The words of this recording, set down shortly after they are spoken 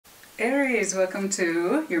Aries, welcome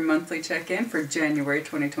to your monthly check-in for January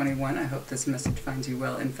 2021. I hope this message finds you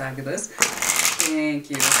well and fabulous. Thank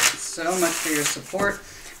you so much for your support.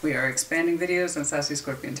 We are expanding videos on Sassy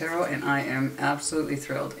Scorpion Tarot, and I am absolutely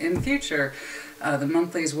thrilled. In the future, the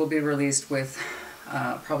monthlies will be released with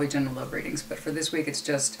probably general love readings, but for this week it's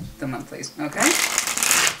just the monthlies, okay?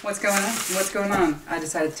 What's going on? What's going on? I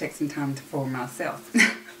decided to take some time for myself.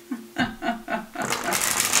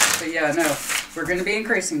 But yeah, no, we're going to be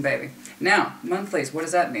increasing, baby. Now, monthlies, what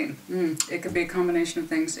does that mean? It could be a combination of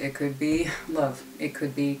things. It could be love. It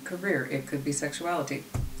could be career. It could be sexuality.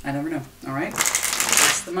 I never know, all right?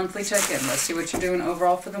 It's the monthly check-in. Let's see what you're doing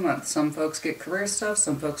overall for the month. Some folks get career stuff.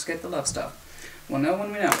 Some folks get the love stuff. We'll know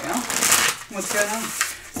when we know, yeah? What's going on?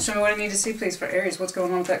 Show me what I need to see, please, for Aries. What's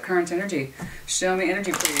going on with that current energy? Show me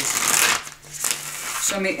energy, please.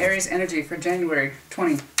 Show me Aries energy for January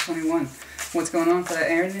 2021. What's going on for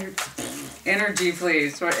that energy,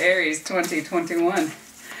 please, for Aries 2021?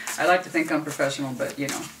 I like to think I'm professional, but, you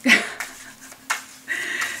know.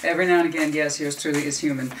 Every now and again, yes, yours truly is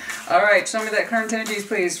human. All right, show me that current energy,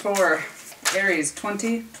 please, for Aries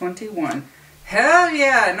 2021. Hell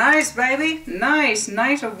yeah, nice, baby. Nice,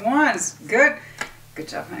 Knight of Wands. Good. Good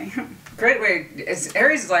job, honey. Great way.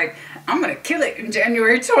 Aries is like, I'm going to kill it in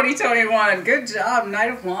January 2021. Good job,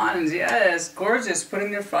 Knight of Wands. Yes, gorgeous.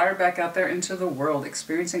 Putting their fire back out there into the world,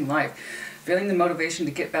 experiencing life, feeling the motivation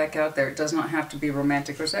to get back out there. It does not have to be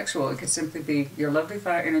romantic or sexual. It could simply be your lovely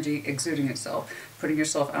fire energy exuding itself, putting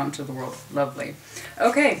yourself out into the world. Lovely.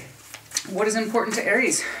 Okay, what is important to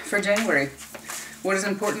Aries for January? What is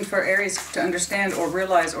important for Aries to understand or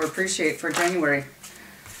realize or appreciate for January?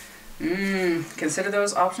 Consider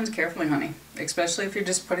those options carefully, honey. Especially if you're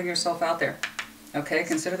just putting yourself out there. Okay,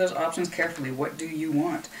 consider those options carefully. What do you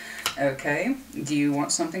want? Okay, do you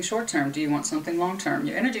want something short-term? Do you want something long-term?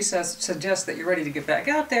 Your energy suggests that you're ready to get back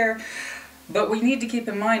out there. But we need to keep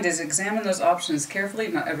in mind is examine those options carefully.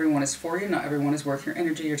 Not everyone is for you. Not everyone is worth your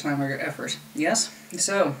energy, your time, or your effort. Yes?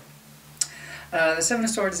 So, the Seven of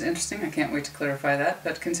Swords is interesting. I can't wait to clarify that.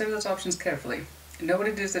 But consider those options carefully. Know what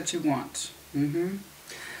it is that you want.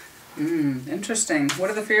 Interesting. What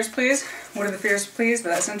are the fears, please? What are the fears, please? But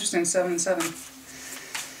that's interesting. 7 and 7.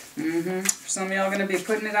 Some of y'all are going to be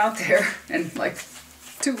putting it out there in like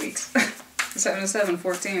 2 weeks. 7 and 7,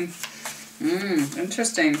 14.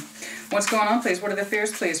 Interesting. What's going on, please? What are the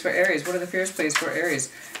fears, please, for Aries? What are the fears, please, for Aries?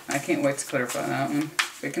 I can't wait to clarify that one.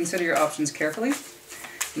 But consider your options carefully.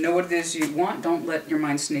 Know what it is you want. Don't let your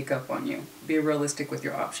mind sneak up on you. Be realistic with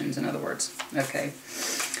your options, in other words. Okay.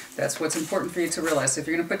 That's what's important for you to realize. If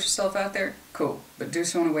you're going to put yourself out there, cool. But do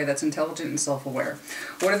so in a way that's intelligent and self-aware.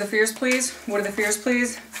 What are the fears, please? What are the fears,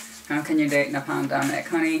 please? How can you date in a pandemic,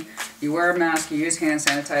 honey? You wear a mask, you use hand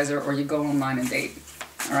sanitizer, or you go online and date.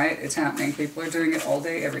 All right? It's happening. People are doing it all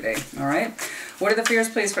day, every day. All right? What are the fears,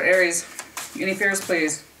 please, for Aries? Any fears,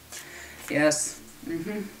 please? Yes.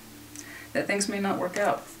 That things may not work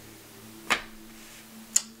out.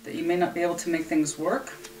 That you may not be able to make things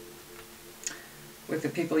work with the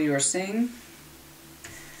people you are seeing.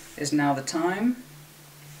 Is now the time.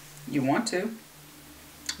 You want to.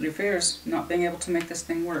 Your fears, not being able to make this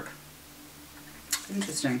thing work.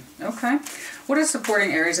 Interesting. Okay. What is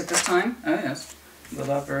supporting Aries at this time? Oh, yes. The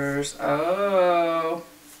Lovers. Oh.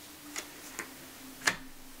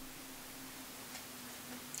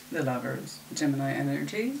 The Lovers. Gemini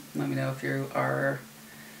energy. Let me know if you are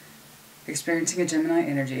experiencing a Gemini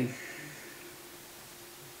energy.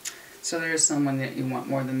 So there's someone that you want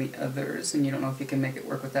more than the others, and you don't know if you can make it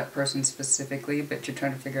work with that person specifically, but you're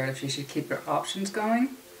trying to figure out if you should keep your options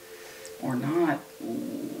going or not.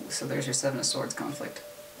 Ooh, so there's your Seven of Swords conflict.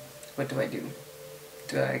 What do I do?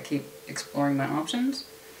 Do I keep exploring my options?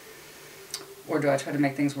 Or do I try to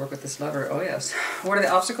make things work with this lover? Oh, yes. What are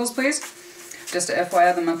the obstacles, please? Just to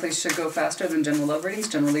FYI, the monthlies should go faster than general love readings.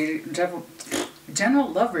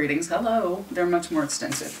 General love readings, hello, they're much more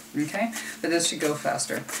extensive, okay? But this should go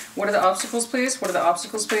faster. What are the obstacles, please? What are the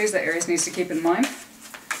obstacles, please, that Aries needs to keep in mind?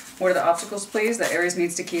 What are the obstacles, please, that Aries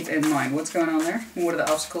needs to keep in mind? What's going on there? And what are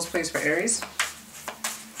the obstacles, please, for Aries?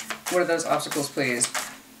 What are those obstacles, please?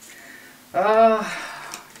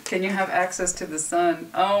 Can you have access to the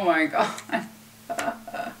sun? Oh my God.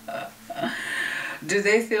 Do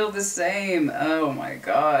they feel the same? Oh my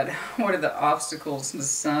God. What are the obstacles? The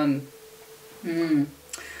sun.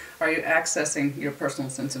 Are you accessing your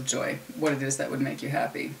personal sense of joy? What it is that would make you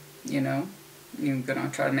happy? You know? You're going to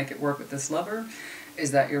try to make it work with this lover?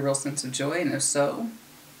 Is that your real sense of joy? And if so,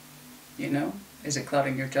 you know, is it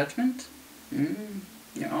clouding your judgment?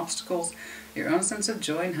 Your obstacles, your own sense of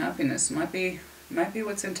joy and happiness might be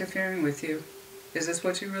what's interfering with you. Is this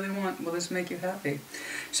what you really want? Will this make you happy?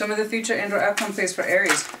 Show me the future and or outcome, please, for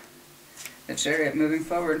Aries. The Chariot, moving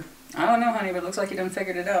forward. I don't know, honey, but it looks like you done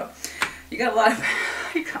figured it out. You got a lot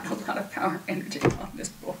of power energy on this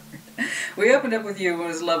board. We opened up with you, it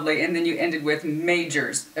was lovely, and then you ended with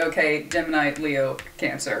majors. Okay, Gemini, Leo,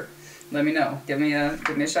 Cancer. Let me know. Give me a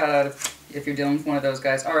shout out if you're dealing with one of those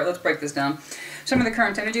guys. All right, let's break this down. Show me the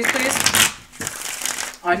current energies, please.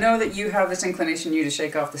 I know that you have this inclination to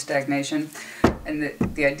shake off the stagnation. And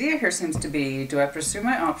the idea here seems to be, do I pursue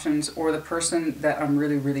my options or the person that I'm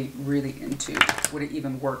really, really, really into? Would it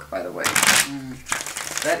even work, by the way?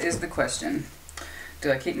 That is the question.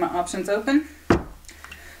 Do I keep my options open?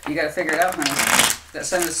 You got to figure it out, honey. That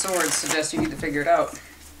Seven of Swords suggests you need to figure it out,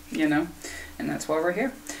 you know? And that's why we're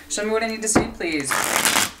here. Show me what I need to see, please.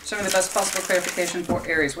 Show me the best possible clarification for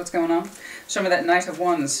Aries. What's going on? Show me that Knight of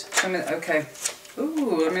Wands. Show me that, okay.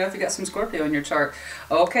 Ooh, let me know if you got some Scorpio in your chart.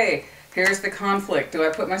 Okay, here's the conflict. Do I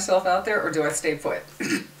put myself out there or do I stay put?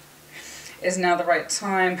 Is now the right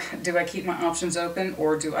time? Do I keep my options open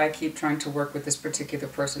or do I keep trying to work with this particular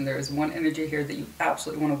person? There is one energy here that you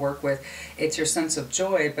absolutely want to work with. It's your sense of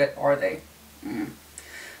joy, but are they?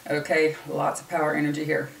 Okay, lots of power energy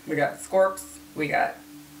here. We got Scorps, we got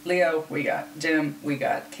Leo, we got Gem, we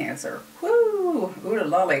got Cancer. Woo! Ooh,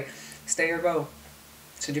 lolly. Stay or go.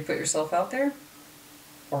 Should you put yourself out there?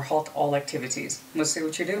 Or halt all activities? Let's see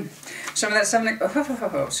what you do. Show me that show me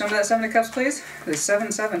that 7 of Cups, please. The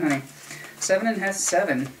 7, honey. 7 and has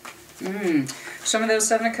 7. Show me those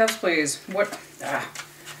 7 of Cups, please.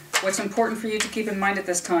 What's important for you to keep in mind at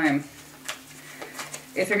this time?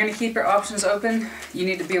 If you're going to keep your options open, you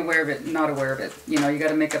need to be aware of it, not aware of it. You know, you got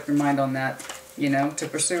to make up your mind on that. You know, to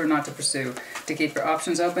pursue or not to pursue. To keep your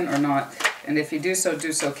options open or not. And if you do so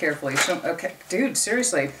carefully. Okay, dude,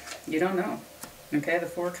 seriously, you don't know. Okay, the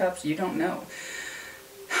 4 of Cups, you don't know.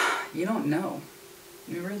 You don't know.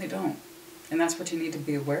 You really don't. And that's what you need to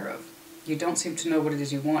be aware of. You don't seem to know what it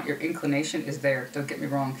is you want. Your inclination is there. Don't get me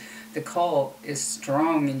wrong. The call is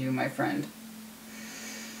strong in you, my friend.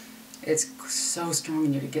 It's so strong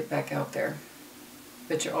in you to get back out there.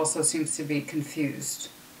 But you also seems to be confused.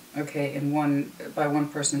 Okay, by one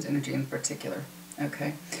person's energy in particular.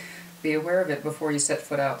 Okay? Be aware of it before you set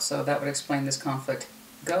foot out. So that would explain this conflict.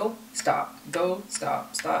 Go, stop,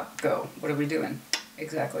 stop, go. What are we doing?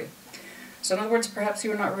 Exactly. So in other words, perhaps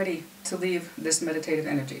you are not ready to leave this meditative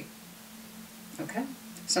energy. Okay?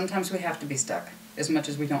 Sometimes we have to be stuck, as much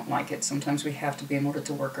as we don't like it. Sometimes we have to be in order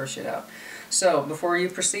to work our shit out. So before you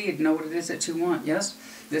proceed, know what it is that you want, yes?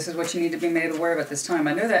 This is what you need to be made aware of at this time.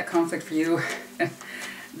 I know that conflict for you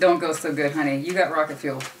don't go so good, honey. You got rocket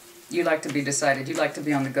fuel. You like to be decided. You like to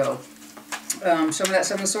be on the go. Show me that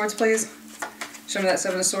 7 of Swords, please. Show me that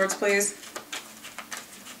 7 of Swords, please.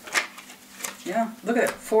 Yeah, look at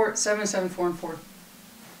it. 4, 7, 7, 4, and 4.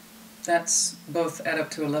 That's both add up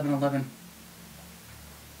to 11, 11.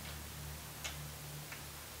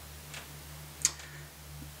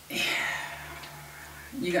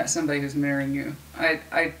 You got somebody who's marrying you.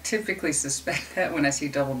 I typically suspect that when I see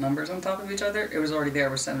double numbers on top of each other. It was already there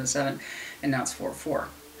with 7 and 7, and now it's 4, 4.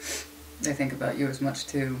 They think about you as much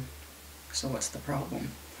too. So what's the problem?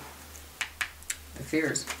 The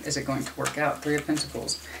fears. Is it going to work out? 3 of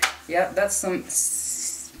Pentacles. Yeah, that's some...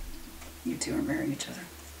 You two are marrying each other.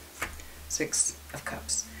 6 of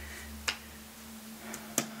Cups.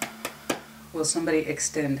 Will somebody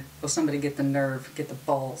extend? Will somebody get the nerve, get the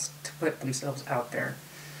balls to put themselves out there?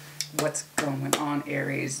 What's going on,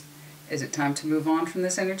 Aries? Is it time to move on from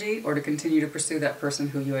this energy or to continue to pursue that person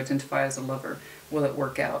who you identify as a lover? Will it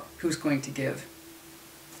work out? Who's going to give?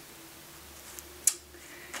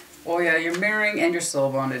 Oh yeah, you're marrying and you're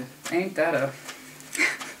soul bonded. Ain't that a...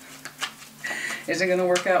 Is it going to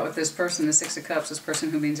work out with this person, the 6 of Cups, this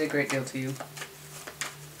person who means a great deal to you?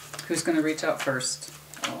 Who's going to reach out first?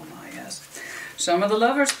 Oh my, yes. Show me the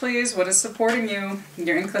lovers, please. What is supporting you?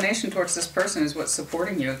 Your inclination towards this person is what's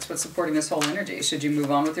supporting you. It's what's supporting this whole energy. Should you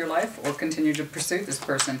move on with your life or continue to pursue this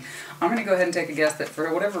person? I'm going to go ahead and take a guess that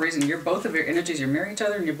for whatever reason, both of your energies, you're marrying each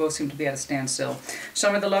other and you both seem to be at a standstill.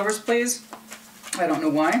 Show me the lovers, please. I don't know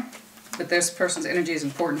why, but this person's energy is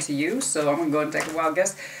important to you, so I'm going to go ahead and take a wild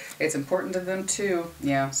guess. It's important to them too.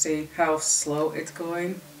 Yeah, see how slow it's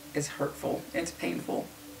going? It's hurtful. It's painful.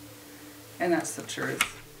 And that's the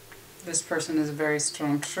truth. This person is a very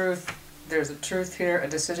strong truth. There's a truth here. A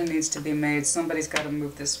decision needs to be made. Somebody's got to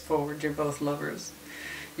move this forward. You're both lovers.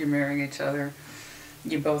 You're marrying each other.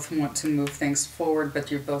 You both want to move things forward,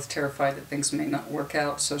 but you're both terrified that things may not work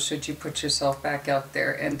out. So should you put yourself back out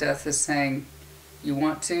there? And Death is saying you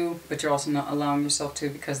want to, but you're also not allowing yourself to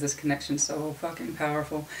because this connection's so fucking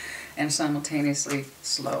powerful. and simultaneously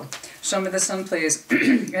slow. Show me the sun, please,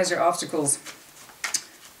 as your obstacles.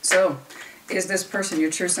 So, is this person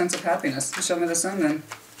your true sense of happiness? Show me the sun, then.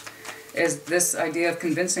 Is this idea of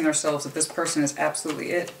convincing ourselves that this person is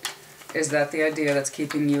absolutely it? Is that the idea that's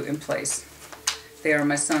keeping you in place? They are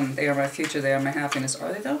my sun, they are my future, they are my happiness.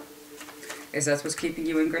 Are they, though? Is that what's keeping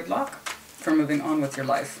you in gridlock for moving on with your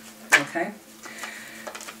life? Okay?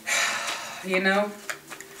 You know,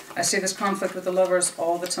 I see this conflict with the lovers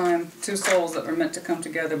all the time. Two souls that were meant to come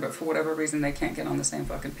together, but for whatever reason they can't get on the same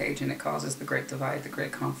fucking page, and it causes the great divide, the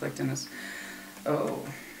great conflict in us. Oh.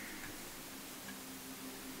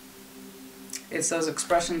 It's those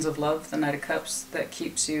expressions of love, the Knight of Cups, that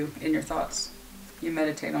keeps you in your thoughts. You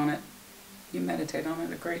meditate on it. You meditate on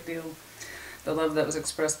it a great deal. The love that was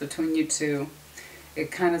expressed between you two,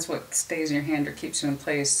 it kind of is what stays in your hand or keeps you in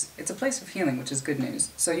place. It's a place of healing, which is good news.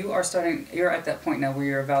 So you're at that point now where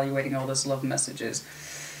you're evaluating all those love messages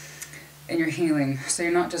and you're healing. So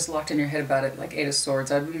you're not just locked in your head about it like Eight of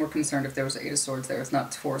Swords. I'd be more concerned if there was Eight of Swords there. It's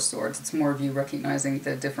not Four of Swords. It's more of you recognizing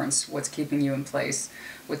the difference, what's keeping you in place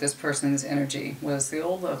with this person's energy. Was the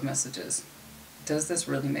old love messages. Does this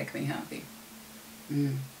really make me happy?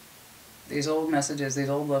 These old messages, these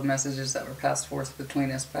old love messages that were passed forth between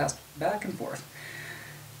us, passed back and forth.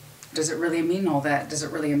 Does it really mean all that? Does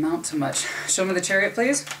it really amount to much? Show me the Chariot,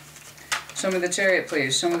 please. Show me the Chariot,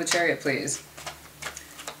 please. Show me the Chariot, please.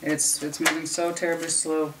 It's moving so terribly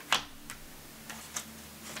slow.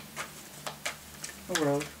 The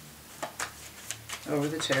World. Over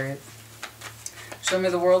the Chariot. Show me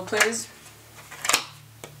the World, please.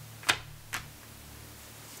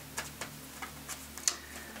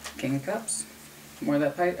 King of Cups. More of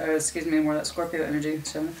that more of that Scorpio energy.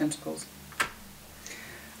 Seven of Pentacles.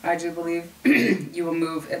 I do believe you will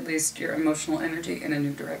move at least your emotional energy in a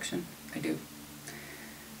new direction. I do.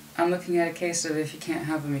 I'm looking at a case of if you can't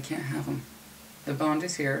have them, you can't have them. The bond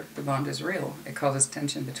is here. The bond is real. It causes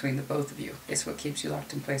tension between the both of you. It's what keeps you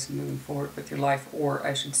locked in place and moving forward with your life, or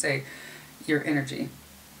I should say, your energy.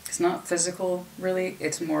 It's not physical, really.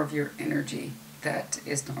 It's more of your energy that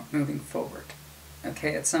is not moving forward.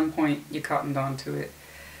 Okay, at some point you cottoned on to it.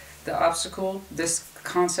 The obstacle, this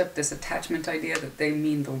concept, this attachment idea that they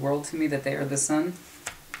mean the world to me, that they are the sun.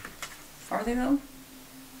 Are they though?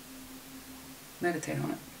 Meditate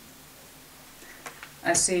on it.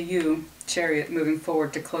 I see you, Chariot, moving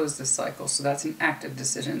forward to close this cycle, so that's an active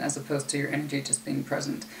decision as opposed to your energy just being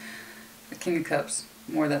present. The King of Cups,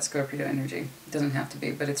 more of that Scorpio energy. It doesn't have to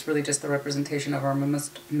be, but it's really just the representation of our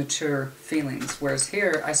most mature feelings. Whereas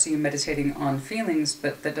here, I see you meditating on feelings,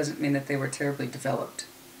 but that doesn't mean that they were terribly developed.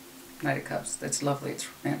 Knight of Cups, that's lovely, it's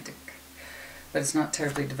romantic, but it's not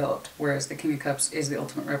terribly developed. Whereas the King of Cups is the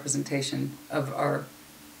ultimate representation of our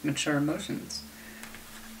mature emotions.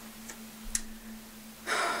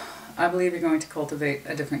 I believe you're going to cultivate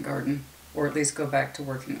a different garden, or at least go back to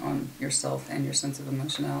working on yourself and your sense of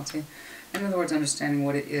emotionality. In other words, understanding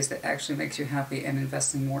what it is that actually makes you happy and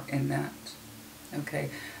investing more in that. Okay,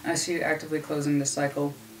 I see you actively closing the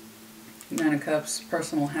cycle. Nine of Cups,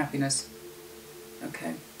 personal happiness.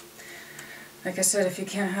 Okay. Like I said, if you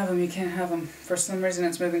can't have them, you can't have them. For some reason,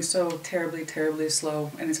 it's moving so terribly, terribly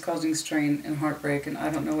slow, and it's causing strain and heartbreak, and I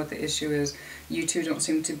don't know what the issue is. You two don't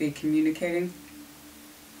seem to be communicating,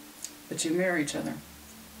 but you mirror each other.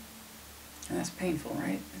 And that's painful,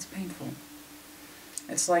 right? It's painful.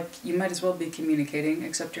 It's like you might as well be communicating,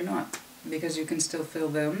 except you're not. Because you can still feel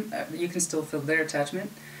them, you can still feel their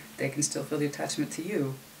attachment, they can still feel the attachment to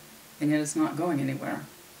you, and yet it's not going anywhere.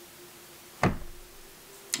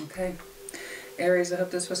 Okay. Aries, I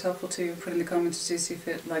hope this was helpful to you. Put in the comments as you see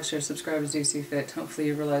fit. Like, share, subscribe as you see fit. Hopefully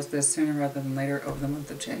you realize this sooner rather than later over the month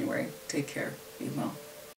of January. Take care. Be well.